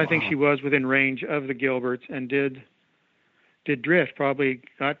 And so I think she was within range of the Gilberts and did drift, probably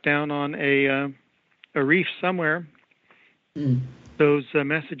got down on a reef somewhere. Those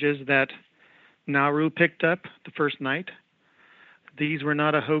messages that Nauru picked up the first night, these were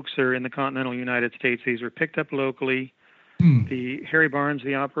not a hoaxer in the continental United States. These were picked up locally. The Harry Barnes,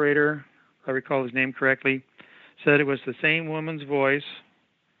 the operator, if I recall his name correctly, said it was the same woman's voice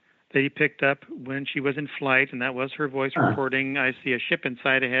that he picked up when she was in flight, and that was her voice reporting, "I see a ship in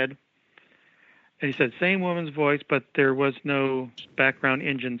sight ahead." And he said, same woman's voice, but there was no background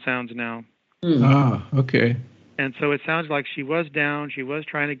engine sounds now. Okay. And so it sounds like she was down. She was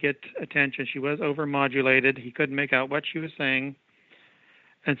trying to get attention. She was overmodulated. He couldn't make out what she was saying.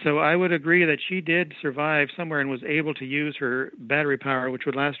 And so I would agree that she did survive somewhere and was able to use her battery power, which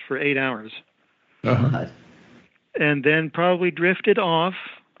would last for 8 hours. And then probably drifted off.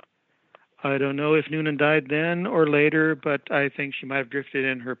 I don't know if Noonan died then or later, but I think she might have drifted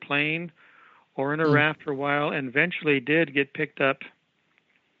in her plane or in a raft for a while, and eventually did get picked up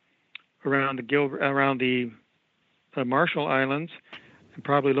around the Marshall Islands, and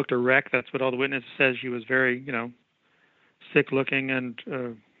probably looked a wreck. That's what all the witnesses says. She was very, sick-looking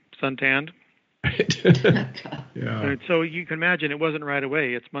and suntanned. Yeah. And so you can imagine it wasn't right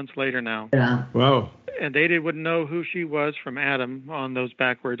away. It's months later now. Yeah. Wow. And they wouldn't know who she was from Adam on those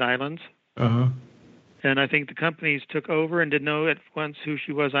backward islands. And I think the companies took over and didn't know at once who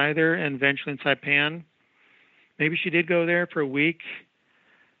she was either. And eventually in Saipan, maybe she did go there for a week.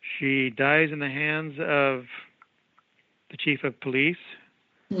 She dies in the hands of the chief of police,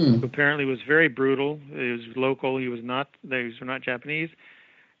 who apparently was very brutal. He was local. These were not Japanese.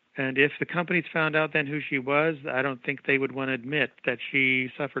 And if the companies found out then who she was, I don't think they would want to admit that she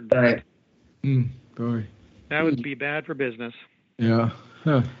suffered that. Boy. That would be bad for business. Yeah.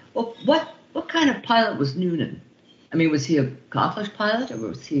 Well, what kind of pilot was Noonan? I mean, was he a accomplished pilot, or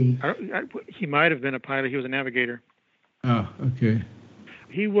was he? He might have been a pilot. He was a navigator. Oh, okay.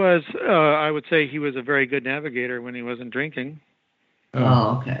 He was, I would say he was a very good navigator when he wasn't drinking.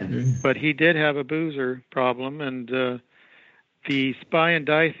 Okay. But he did have a boozer problem, and the spy and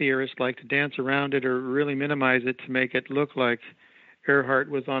die theorists like to dance around it or really minimize it to make it look like Earhart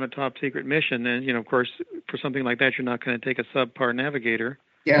was on a top secret mission. And, of course, for something like that, you're not going to take a subpar navigator.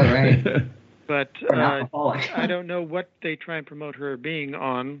 Yeah, right. But I don't know what they try and promote her being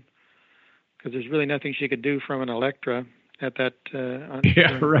on, because there's really nothing she could do from an Electra at that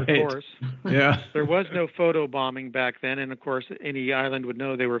course. Yeah. There was no photo bombing back then, and of course any island would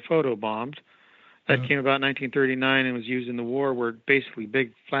know they were photo bombed. That came about in 1939 and was used in the war, where basically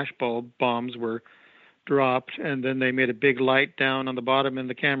big flashbulb bombs were dropped, and then they made a big light down on the bottom, and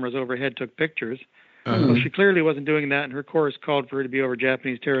the cameras overhead took pictures. Well, she clearly wasn't doing that, and her course called for her to be over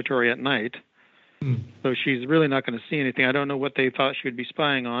Japanese territory at night. So she's really not going to see anything. I don't know what they thought she would be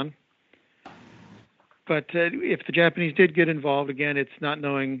spying on. But if the Japanese did get involved, again, it's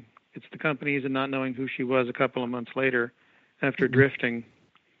the companies and not knowing who she was a couple of months later after drifting.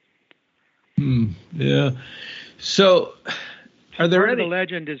 Yeah. So, are there part any? of the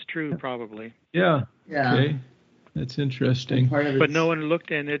legend is true, probably. Yeah. Yeah. Okay. That's interesting. But no one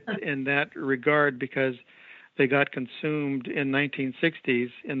looked in it in that regard because they got consumed in 1960s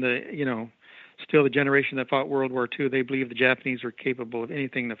in the, still the generation that fought World War II. They believed the Japanese were capable of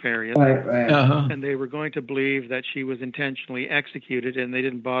anything nefarious. Right. Uh-huh. And they were going to believe that she was intentionally executed, and they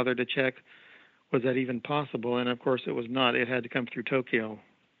didn't bother to check, was that even possible? And of course it was not. It had to come through Tokyo,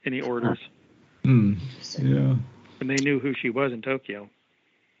 any orders. Yeah. And they knew who she was in Tokyo.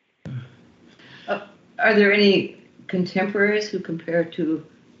 Are there any contemporaries who compare to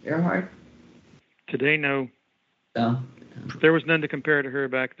Earhart? Today, no. No. There was none to compare to her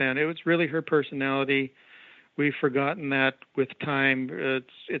back then. It was really her personality. We've forgotten that with time.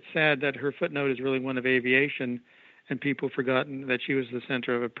 It's sad that her footnote is really one of aviation, and people have forgotten that she was the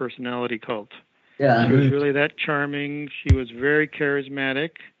center of a personality cult. Yeah. She was really that charming. She was very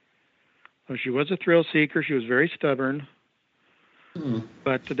charismatic. She was a thrill seeker. She was very stubborn.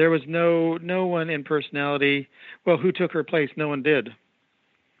 But there was no one in personality. Well, who took her place? No one did.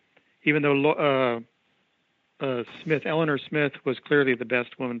 Even though Eleanor Smith was clearly the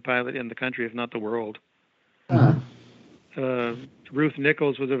best woman pilot in the country, if not the world. Ruth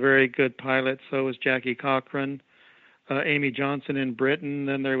Nichols was a very good pilot. So was Jackie Cochran. Amy Johnson in Britain.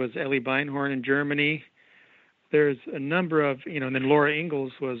 Then there was Ellie Beinhorn in Germany. There's a number of, and then Laura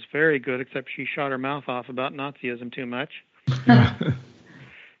Ingalls was very good, except she shot her mouth off about Nazism too much.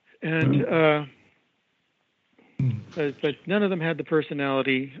 And but none of them had the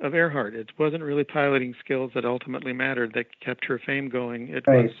personality of Earhart. It wasn't really piloting skills that ultimately mattered that kept her fame going. It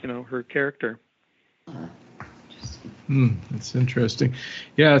was, her character. That's interesting.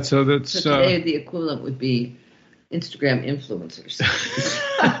 Yeah, so that's... So today the equivalent would be Instagram influencers.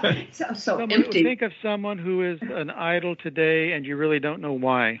 so empty. Think of someone who is an idol today and you really don't know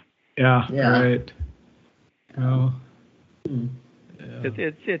why. Yeah. Right. Oh.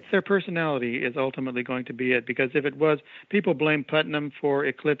 It's their personality is ultimately going to be it, because if it was, people blame Putnam for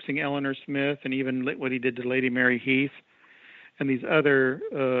eclipsing Eleanor Smith and even what he did to Lady Mary Heath and these other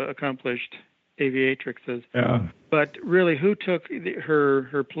accomplished aviatrixes. Yeah. But really, who took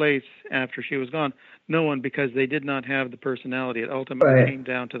her place after she was gone? No one, because they did not have the personality. It ultimately came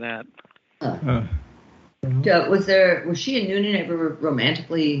down to that. Was she and Noonan ever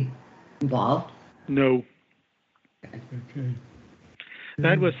romantically involved? No. Okay.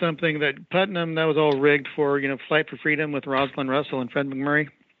 That was something that Putnam, that was all rigged for, Flight for Freedom with Rosalind Russell and Fred McMurray.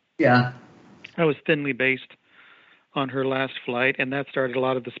 Yeah. That was thinly based on her last flight, and that started a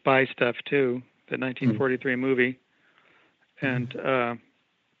lot of the spy stuff, too, the 1943 movie. And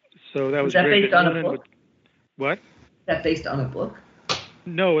so that was rigged. Based on a book? What? Is that based on a book?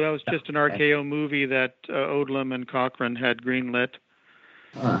 No, that was just an RKO movie that Odlum and Cochran had greenlit.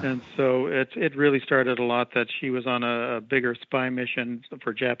 And so it really started a lot that she was on a bigger spy mission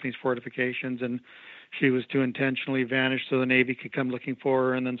for Japanese fortifications, and she was to intentionally vanish so the Navy could come looking for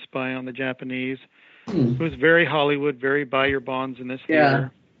her and then spy on the Japanese. It was very Hollywood, very buy your bonds in this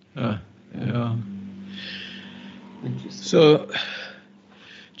theater. Yeah. So,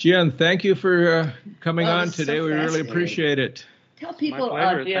 Gian, thank you for coming on today. We really appreciate it. Tell people,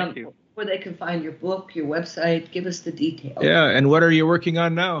 Gian, where they can find your book, your website. Give us the details. Yeah, and what are you working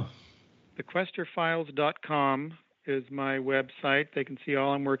on now? TheQuesterFiles.com is my website. They can see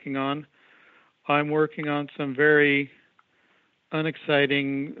all I'm working on. I'm working on some very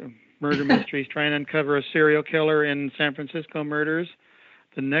unexciting murder mysteries, trying to uncover a serial killer in San Francisco murders.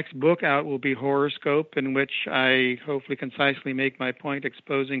 The next book out will be Horoscope, in which I hopefully concisely make my point,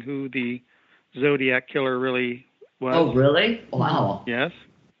 exposing who the Zodiac killer really was. Oh, really? Wow. Yes.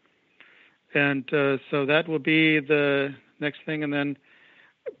 And so that will be the next thing. And then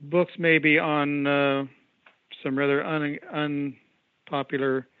books maybe on some rather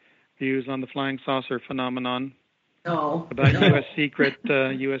unpopular views on the flying saucer phenomenon. No. About U.S. secret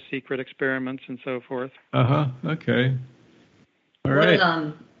experiments and so forth. Okay. All right.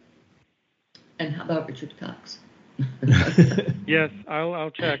 And how about Richard Cox? Yes,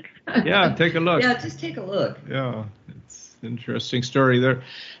 I'll check. Yeah, take a look. Yeah, just take a look. Yeah, it's an interesting story.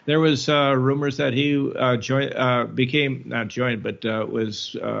 There was rumors that he was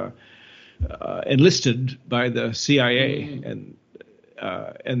enlisted by the CIA and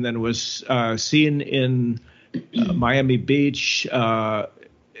then was seen in Miami Beach,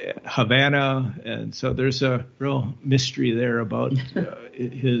 Havana, and so there's a real mystery there about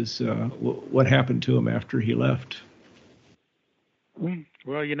his what happened to him after he left.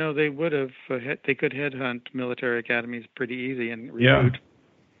 Well, they would have. They could headhunt military academies pretty easy and recruit.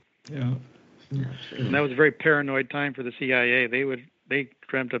 Yeah. And that was a very paranoid time for the CIA. They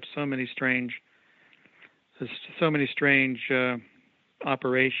dreamt up so many strange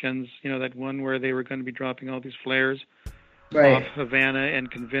operations. That one where they were going to be dropping all these flares off Havana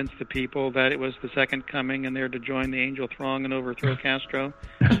and convince the people that it was the second coming and they're to join the angel throng and overthrow Castro.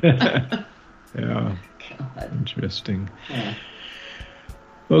 Yeah. God. Interesting. Yeah. Okay.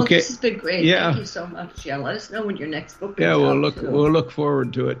 Well, this has been great. Yeah. Thank you so much. Yeah, let us know when your next book comes Yeah, out. we'll look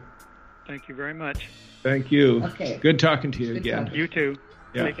forward to it. Thank you very much. Thank you. Okay. Good talking to you Good again. talking. You too.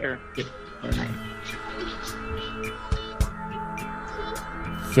 Yeah. Take care. Bye.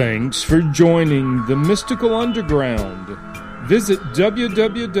 Thanks for joining The Mystical Underground. Visit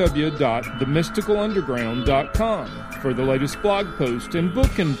www.themysticalunderground.com for the latest blog post and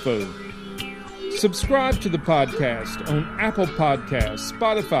book info. Subscribe to the podcast on Apple Podcasts,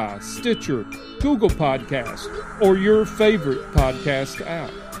 Spotify, Stitcher, Google Podcasts, or your favorite podcast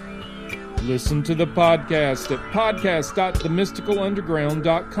app. Listen to the podcast at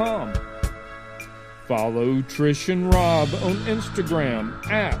podcast.themysticalunderground.com. Follow Trish and Rob on Instagram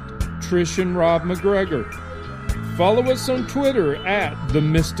at Trish and Rob McGregor. Follow us on Twitter at The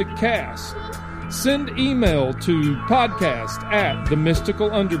Mystic Cast. Send email to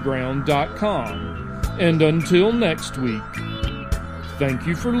podcast@themysticalunderground.com. And until next week, thank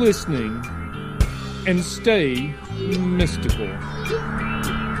you for listening and stay mystical.